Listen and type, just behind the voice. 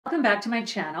Welcome back to my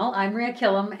channel. I'm Maria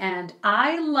Killam, and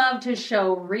I love to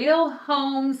show real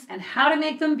homes and how to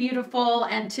make them beautiful.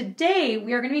 And today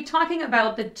we are going to be talking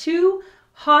about the two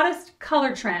hottest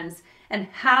color trends and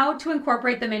how to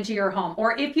incorporate them into your home.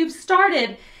 Or if you've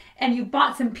started and you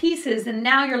bought some pieces and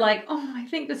now you're like, oh, I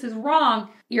think this is wrong,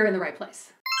 you're in the right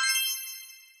place.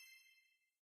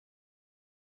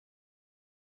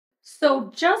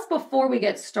 So just before we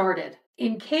get started,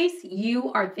 in case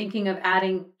you are thinking of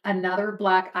adding another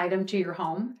black item to your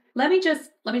home, let me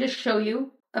just show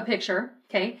you a picture,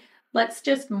 okay? Let's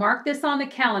just mark this on the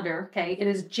calendar, okay? It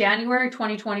is January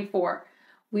 2024.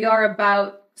 We are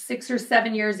about 6 or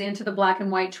 7 years into the black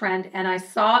and white trend, and I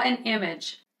saw an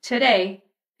image today,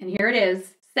 and here it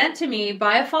is, sent to me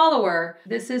by a follower.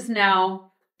 This is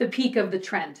now the peak of the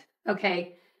trend,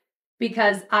 okay?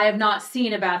 Because I have not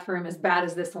seen a bathroom as bad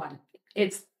as this one.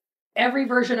 It's every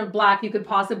version of black you could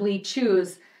possibly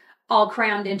choose, all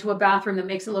crammed into a bathroom that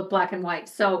makes it look black and white.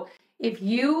 So if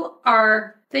you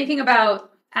are thinking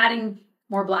about adding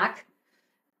more black,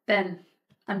 then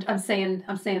I'm saying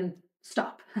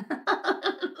stop.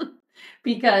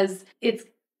 Because it's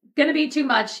gonna be too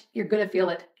much. You're gonna feel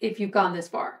it if you've gone this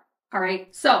far. All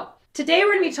right. So today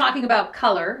we're gonna be talking about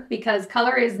color, because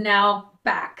color is now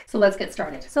back. So let's get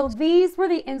started. So these were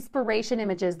the inspiration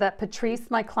images that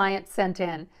Patrice, my client, sent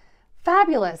in.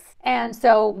 Fabulous. And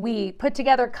so we put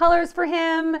together colors for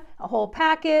him, a whole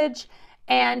package,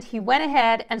 and he went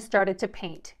ahead and started to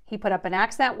paint. He put up an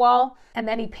accent wall, and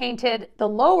then he painted the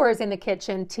lowers in the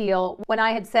kitchen teal when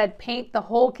I had said paint the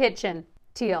whole kitchen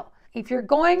teal. If you're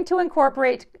going to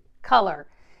incorporate color,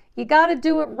 you got to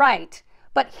do it right.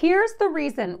 But here's the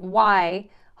reason why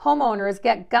homeowners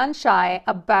get gun shy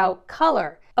about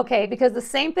color. Okay, because the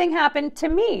same thing happened to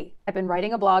me. I've been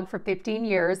writing a blog for 15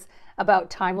 years about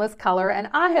timeless color, and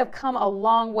I have come a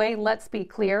long way, let's be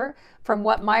clear, from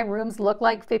what my rooms looked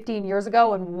like 15 years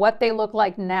ago and what they look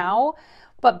like now.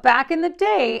 But back in the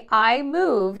day, I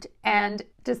moved and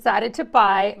decided to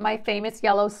buy my famous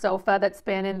yellow sofa that's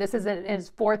been in, this is in its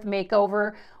fourth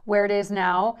makeover where it is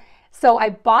now. So I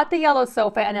bought the yellow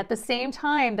sofa, and at the same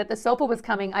time that the sofa was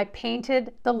coming, I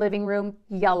painted the living room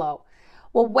yellow.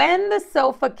 Well, when the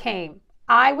sofa came,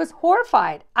 I was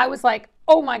horrified. I was like,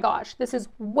 oh my gosh, this is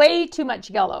way too much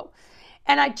yellow.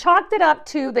 And I chalked it up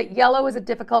to that yellow is a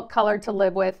difficult color to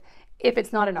live with if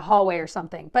it's not in a hallway or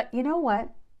something. But you know what?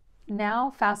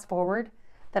 Now, fast forward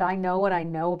that I know what I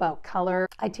know about color,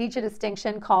 I teach a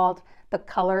distinction called the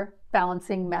color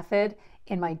balancing method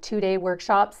in my 2-day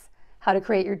workshops, how to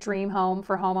create your dream home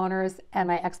for homeowners, and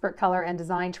my expert color and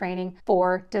design training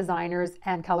for designers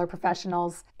and color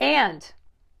professionals. And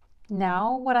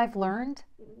now what I've learned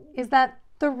is that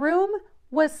the room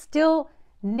was still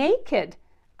naked.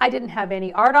 I didn't have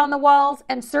any art on the walls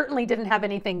and certainly didn't have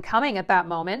anything coming at that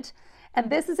moment. And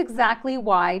this is exactly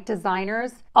why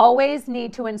designers always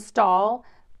need to install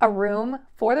a room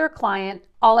for their client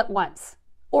all at once.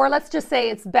 Or let's just say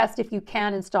it's best if you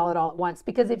can install it all at once,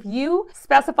 because if you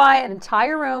specify an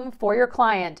entire room for your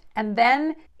client and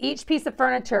then each piece of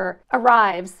furniture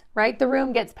arrives, right? The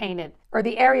room gets painted or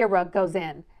the area rug goes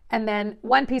in, and then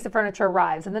one piece of furniture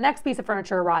arrives and the next piece of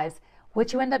furniture arrives.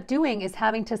 What you end up doing is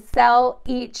having to sell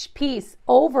each piece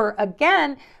over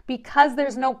again because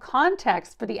there's no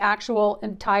context for the actual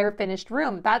entire finished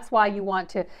room. That's why you want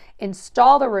to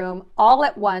install the room all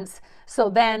at once. So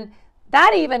then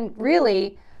that even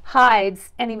really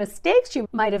hides any mistakes you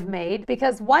might have made,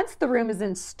 because once the room is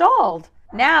installed,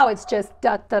 now it's just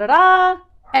da da da da,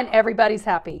 and everybody's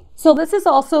happy. So this is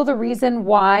also the reason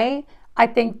why I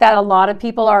think that a lot of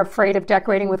people are afraid of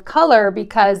decorating with color,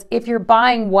 because if you're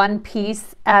buying one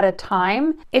piece at a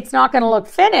time, it's not going to look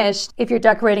finished if you're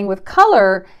decorating with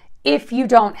color if you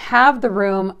don't have the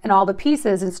room and all the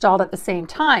pieces installed at the same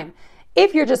time.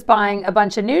 If you're just buying a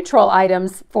bunch of neutral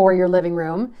items for your living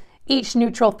room, each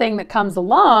neutral thing that comes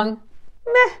along,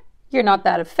 meh, you're not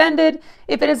that offended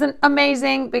if it isn't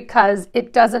amazing because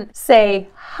it doesn't say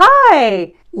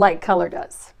hi like color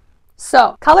does.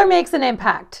 So color makes an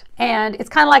impact. And it's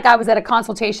kind of like I was at a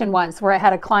consultation once where I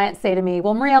had a client say to me,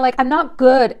 well, Maria, like, I'm not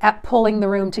good at pulling the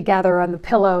room together on the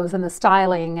pillows and the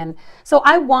styling. And so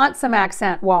I want some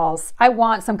accent walls. I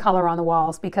want some color on the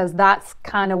walls because that's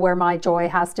kind of where my joy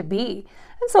has to be.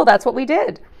 And so that's what we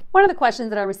did. One of the questions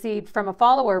that I received from a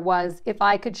follower was if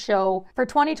I could show for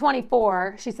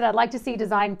 2024, she said, I'd like to see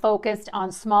design focused on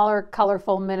smaller,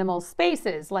 colorful, minimal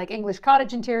spaces like English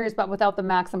cottage interiors, but without the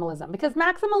maximalism. Because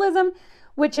maximalism,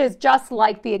 which is just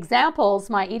like the examples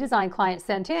my eDesign client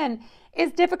sent in,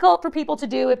 is difficult for people to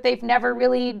do if they've never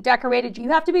really decorated. You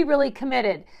have to be really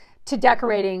committed to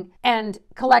decorating and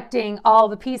collecting all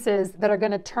the pieces that are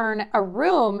going to turn a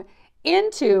room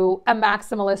into a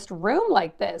maximalist room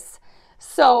like this.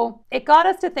 So it got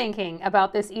us to thinking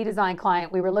about this eDesign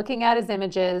client. We were looking at his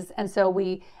images, and so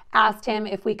we asked him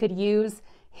if we could use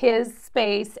his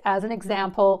space as an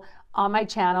example on my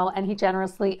channel, and he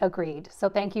generously agreed. So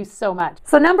thank you so much.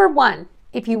 So number one,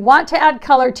 if you want to add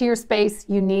color to your space,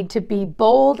 you need to be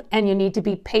bold and you need to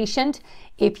be patient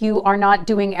if you are not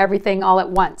doing everything all at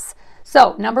once.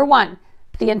 So number one,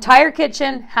 the entire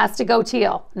kitchen has to go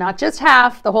teal, not just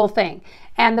half, the whole thing.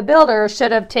 And the builder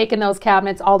should have taken those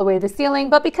cabinets all the way to the ceiling,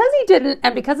 but because he didn't,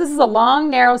 and because this is a long,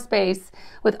 narrow space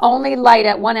with only light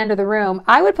at one end of the room,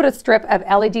 I would put a strip of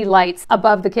LED lights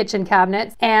above the kitchen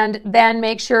cabinets and then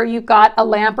make sure you've got a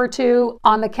lamp or two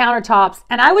on the countertops.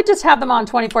 And I would just have them on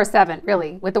 24/7,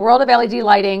 really. With the world of LED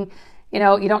lighting, you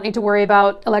know, you don't need to worry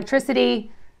about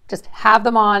electricity, just have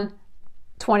them on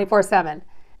 24/7.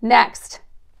 Next,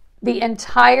 the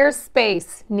entire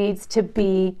space needs to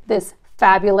be this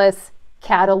fabulous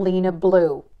Catalina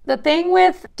blue. The thing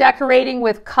with decorating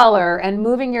with color and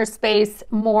moving your space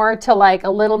more to like a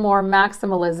little more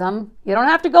maximalism, you don't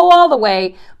have to go all the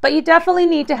way, but you definitely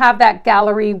need to have that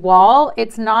gallery wall.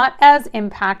 It's not as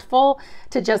impactful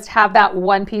to just have that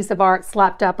one piece of art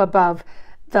slapped up above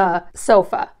the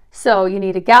sofa. So you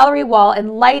need a gallery wall,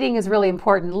 and lighting is really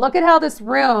important. Look at how this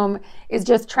room is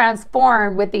just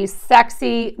transformed with these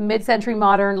sexy mid-century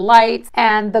modern lights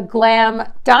and the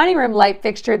glam dining room light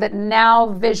fixture that now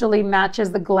visually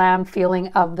matches the glam feeling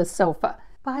of the sofa.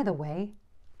 By the way,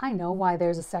 I know why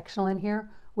there's a sectional in here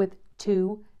with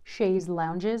 2 chaise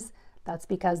lounges. That's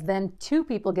because then 2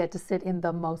 people get to sit in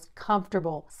the most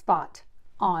comfortable spot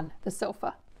on the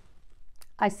sofa.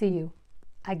 I see you.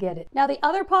 I get it. Now the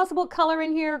other possible color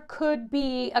in here could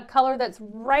be a color that's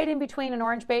right in between an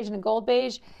orange beige and a gold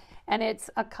beige, and it's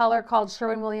a color called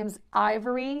Sherwin-Williams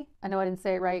Ivory. I know I didn't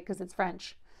say it right because it's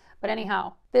French, but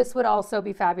anyhow, this would also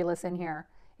be fabulous in here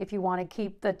if you want to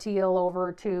keep the teal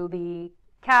over to the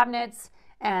cabinets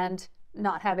and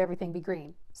not have everything be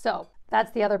green. So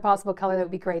that's the other possible color that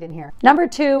would be great in here. Number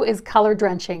 2 is color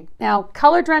drenching. Now,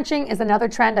 color drenching is another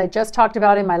trend I just talked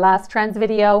about in my last trends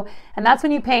video, and that's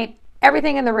when you paint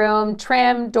everything in the room,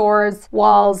 trim, doors,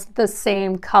 walls, the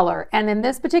same color. And in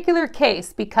this particular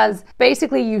case, because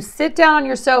basically you sit down on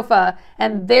your sofa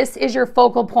and this is your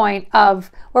focal point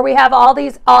of where we have all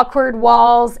these awkward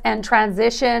walls and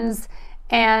transitions,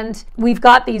 and we've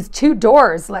got these 2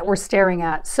 doors that we're staring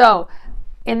at. So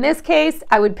in this case,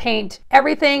 I would paint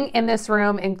everything in this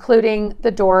room, including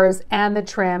the doors and the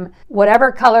trim,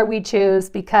 whatever color we choose,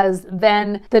 because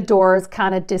then the doors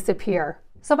kind of disappear.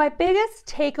 So my biggest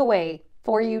takeaway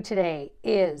for you today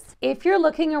is if you're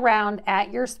looking around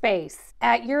at your space,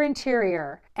 at your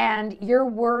interior, and you're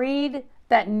worried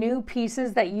that new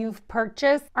pieces that you've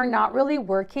purchased are not really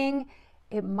working,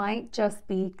 it might just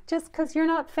be just because you're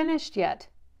not finished yet.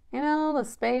 You know, the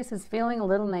space is feeling a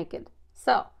little naked.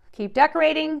 So keep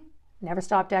decorating, never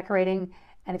stop decorating.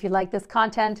 And if you like this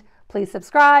content, please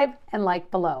subscribe and like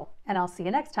below. And I'll see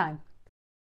you next time.